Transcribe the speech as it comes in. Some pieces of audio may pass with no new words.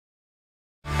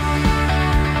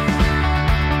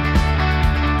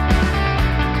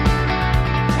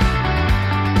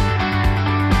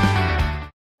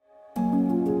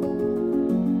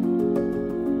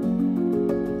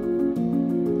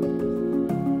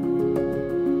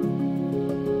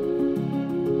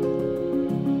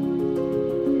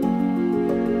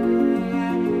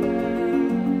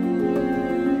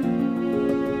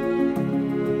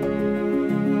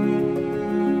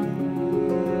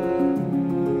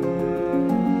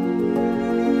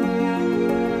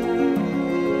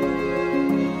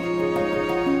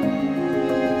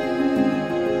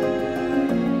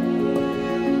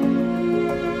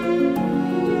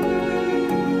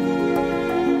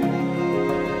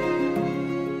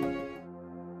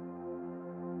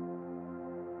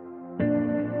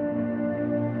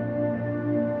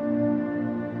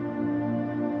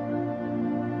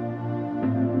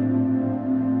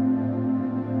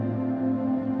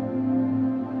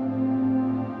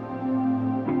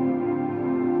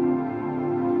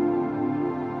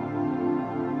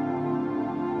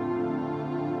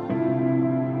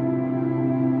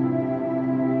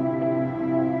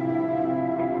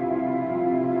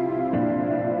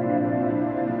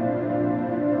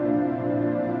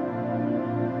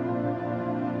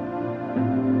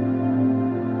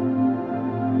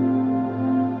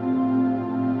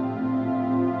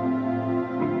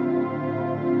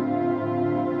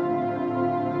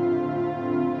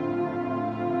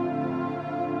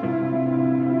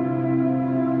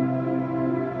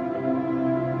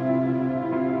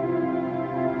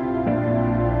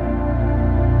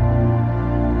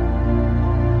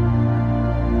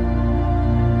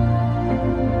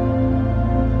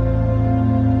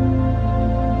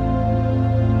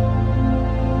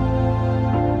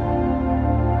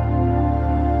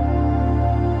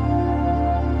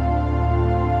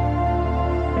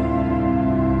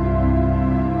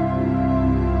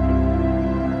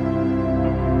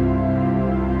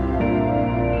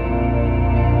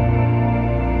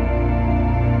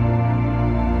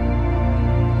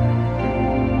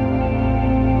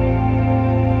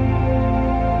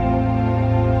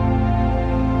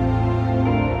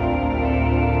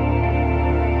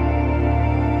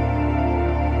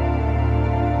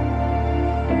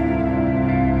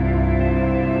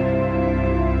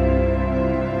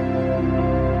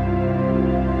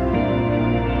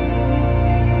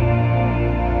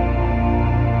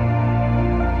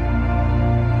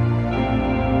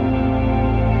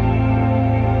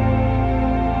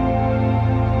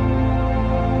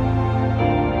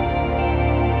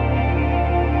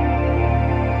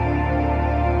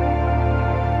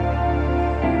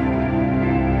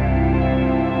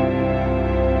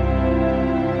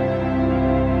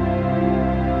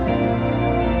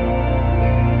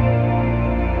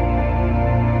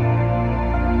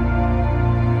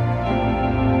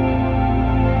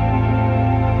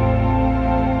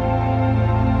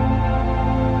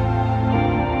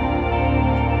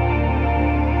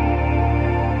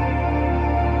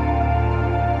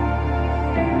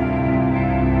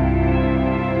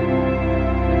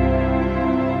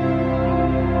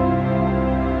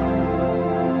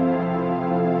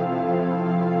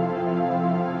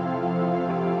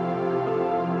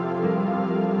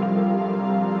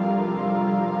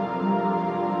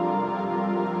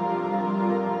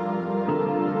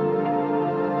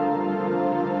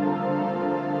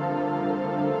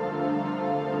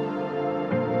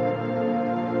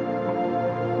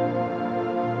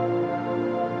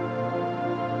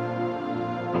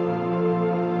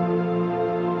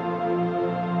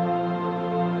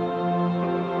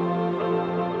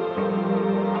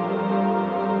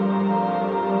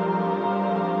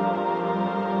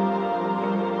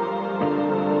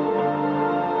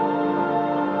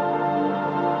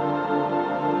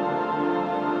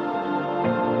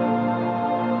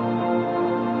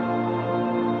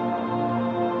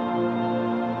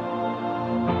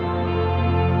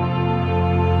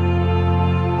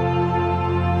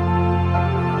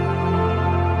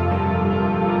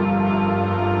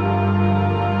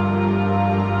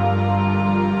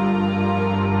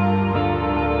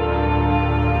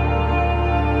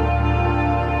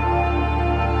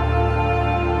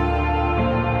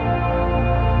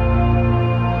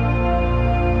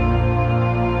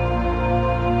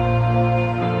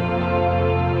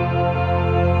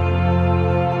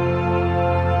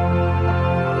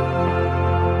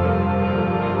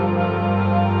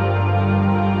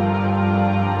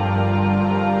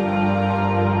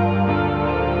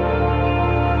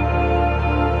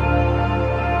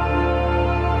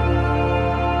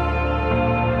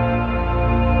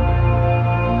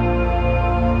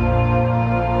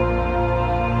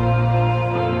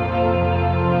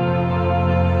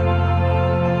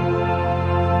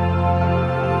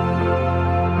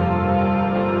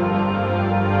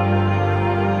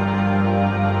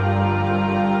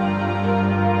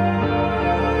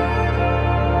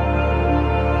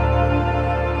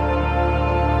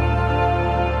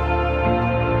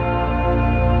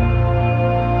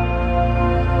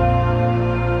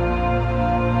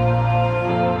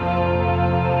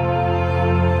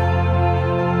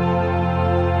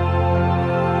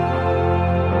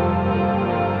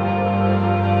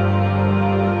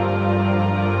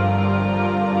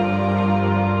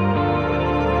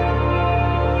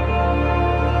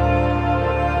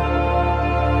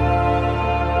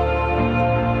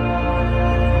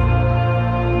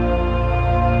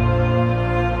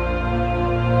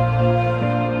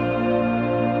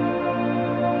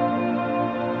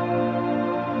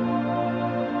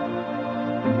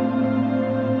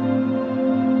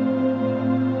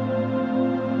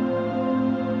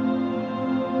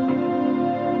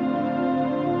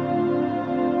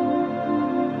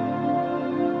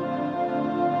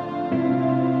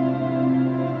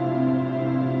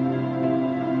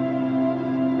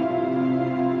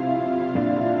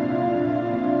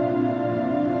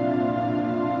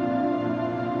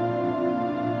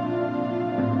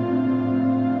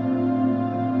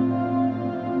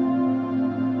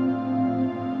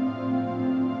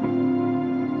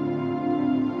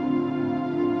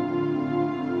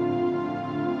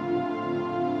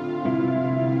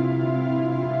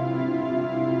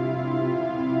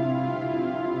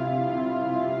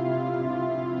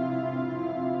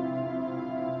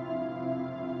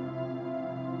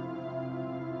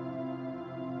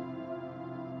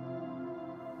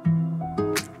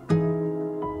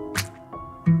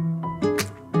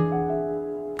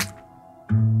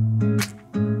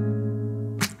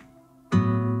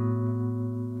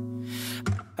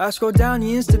I scrolled down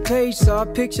your Insta page, saw a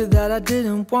picture that I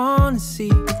didn't want to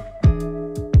see.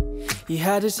 He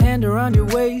had his hand around your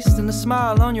waist and a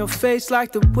smile on your face,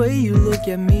 like the way you look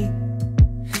at me.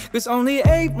 'Cause only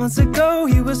 8 months ago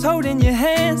he was holding your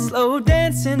hand, slow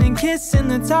dancing and kissing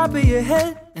the top of your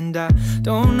head. And I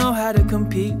don't know how to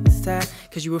compete with that,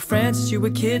 'cause you were friends since you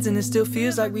were kids, and it still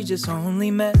feels like we just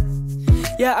only met.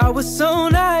 Yeah, I was so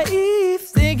naive,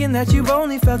 thinking that you've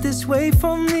only felt this way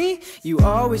for me. You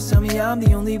always tell me I'm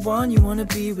the only one you wanna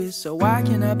be with, so why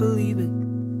can't I believe it?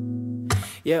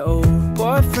 Yeah, old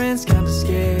boyfriends kinda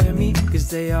scare me, 'cause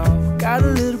they all got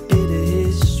a little bit of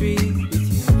history with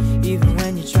you. Even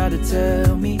when you try to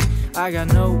tell me, I got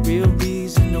no real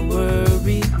reason to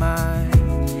worry. My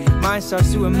mind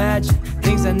starts to imagine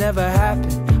things that never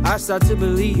happened. I start to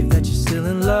believe that you're still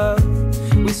in love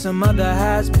with some other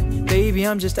has-been. Baby,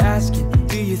 I'm just asking,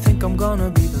 do you think I'm gonna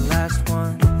be the last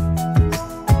one?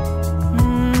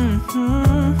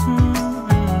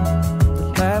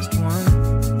 The last one.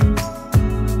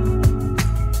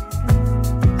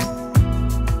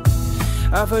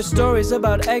 I've heard stories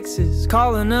about exes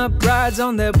calling up brides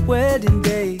on their wedding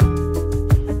day,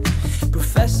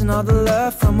 professing all the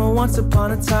love from a once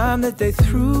upon a time that they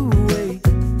threw away.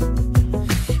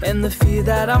 And the fear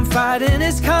that I'm fighting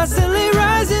is constantly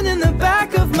rising in the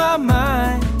back of my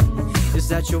mind, is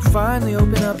that you'll finally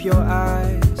open up your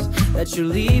eyes, that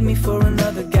you'll leave me for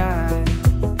another guy.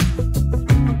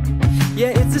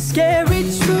 Yeah, it's a scary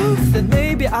truth that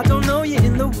maybe I don't know you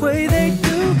in the way they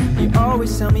do. You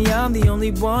always tell me I'm the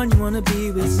only one you wanna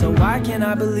be with, so why can't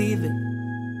I believe it?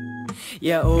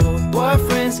 Yeah, old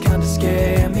boyfriends kinda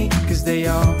scare me, 'cause they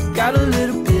all got a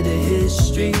little bit of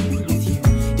history with you.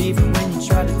 Even when you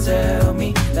try to tell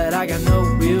me that I got no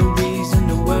real reason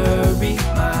to worry.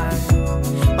 My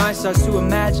mind starts to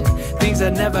imagine things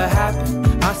that never happened.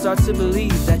 I start to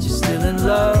believe that you're still in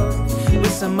love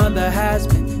with some other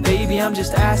has-been. Baby, I'm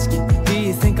just asking, do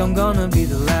you think I'm gonna be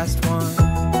the last one?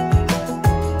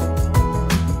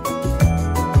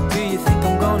 Do you think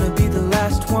I'm gonna be the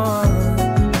last one?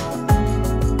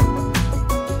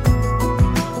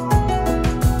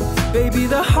 Baby,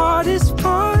 the hardest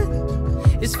part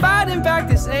is fighting back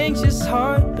this anxious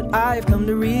heart. But I've come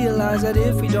to realize that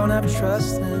if we don't have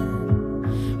trust,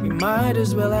 then we might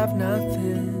as well have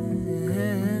nothing.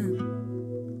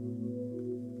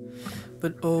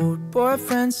 But old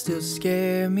boyfriends still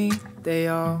scare me. They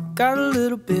all got a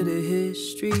little bit of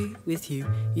history with you.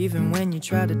 Even when you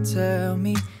try to tell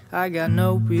me, I got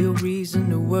no real reason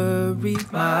to worry.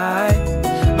 My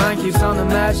mind keeps on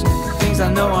imagining things I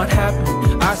know aren't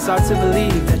happening. I start to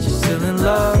believe that you're still in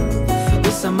love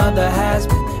with some other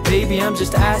has-been. Baby, I'm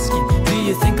just asking, do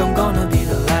you think I'm gonna be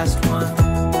the last one?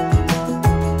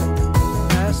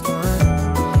 Last one.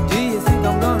 Do you think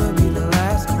I'm gonna be the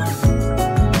last one?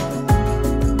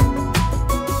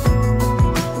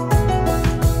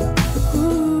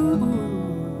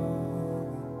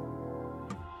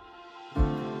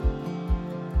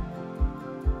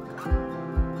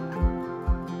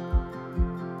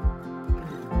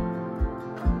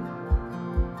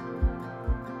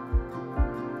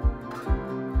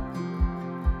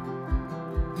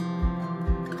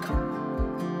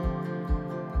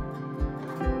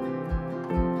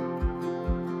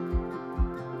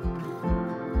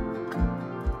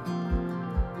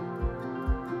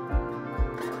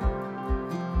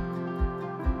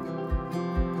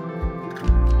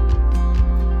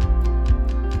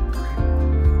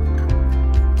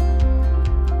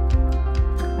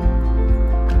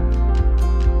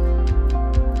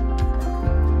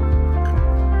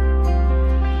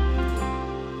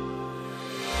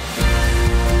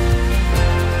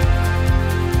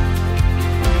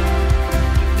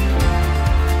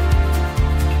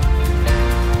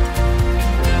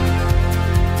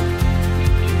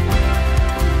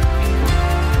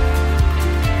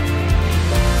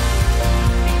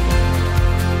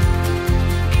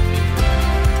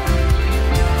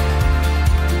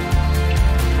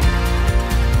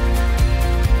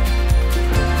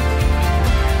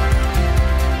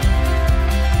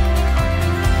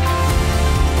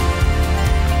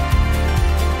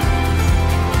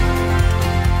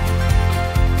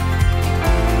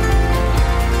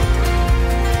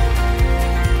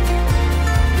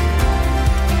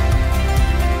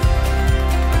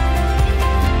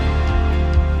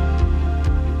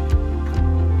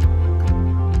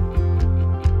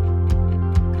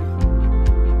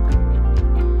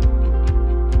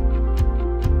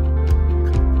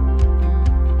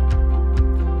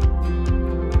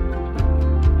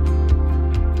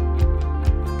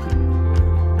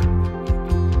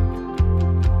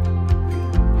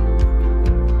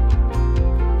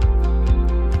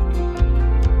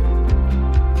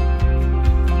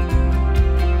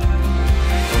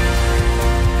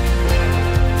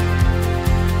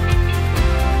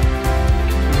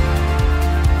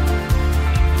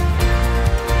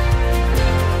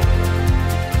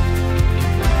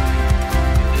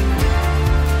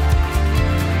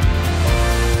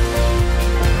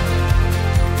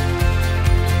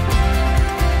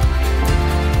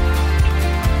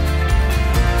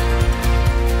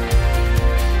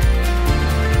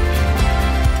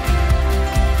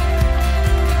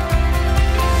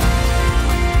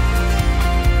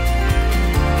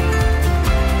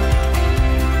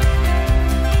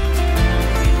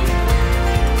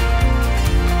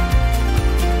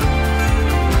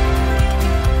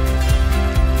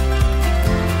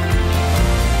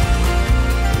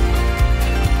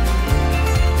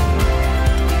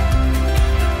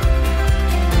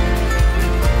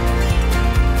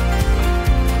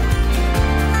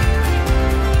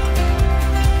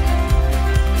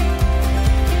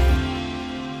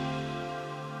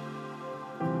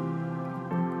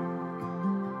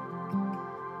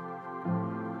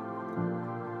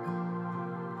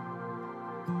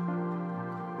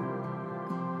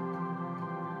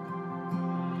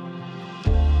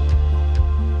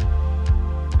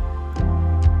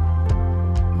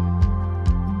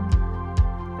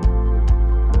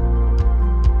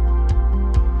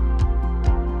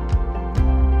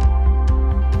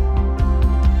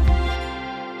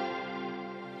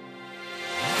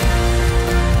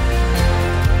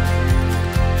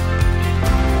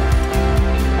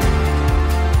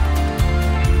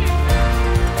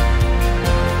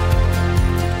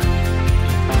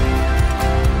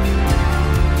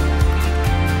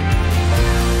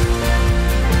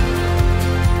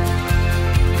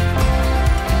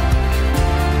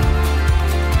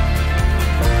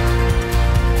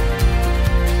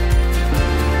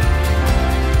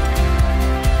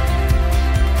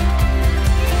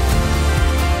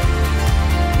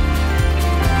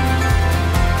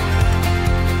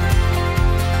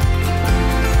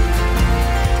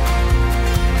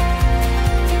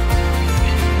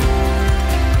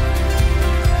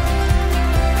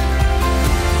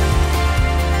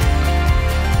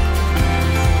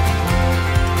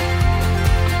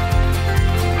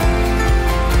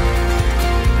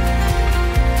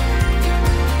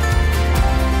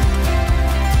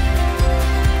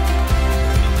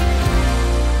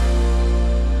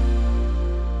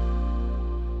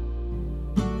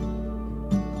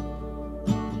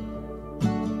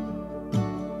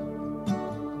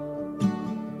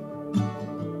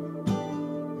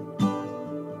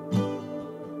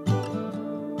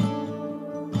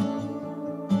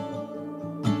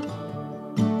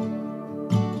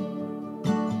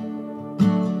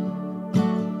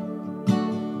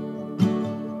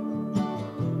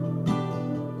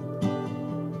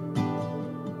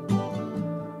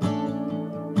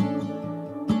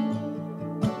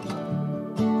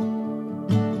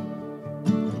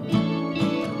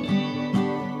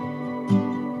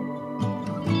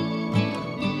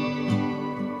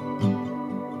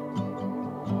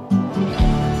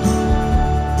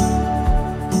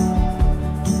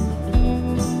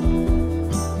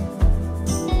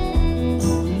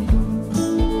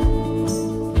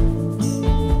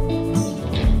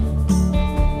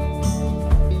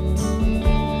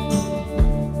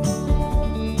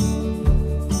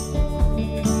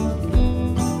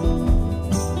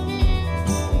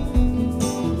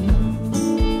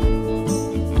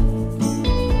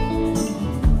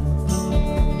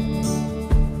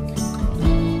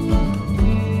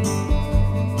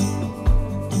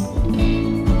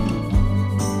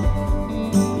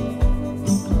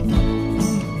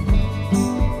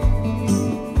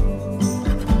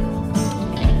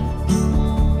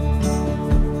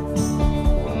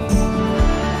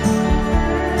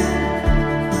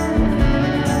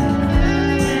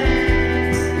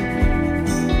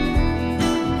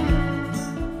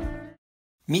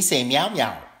 Me say meow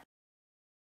meow.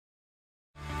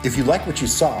 If you like what you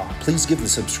saw, please give the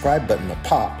subscribe button a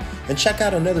pop and check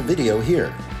out another video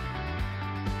here.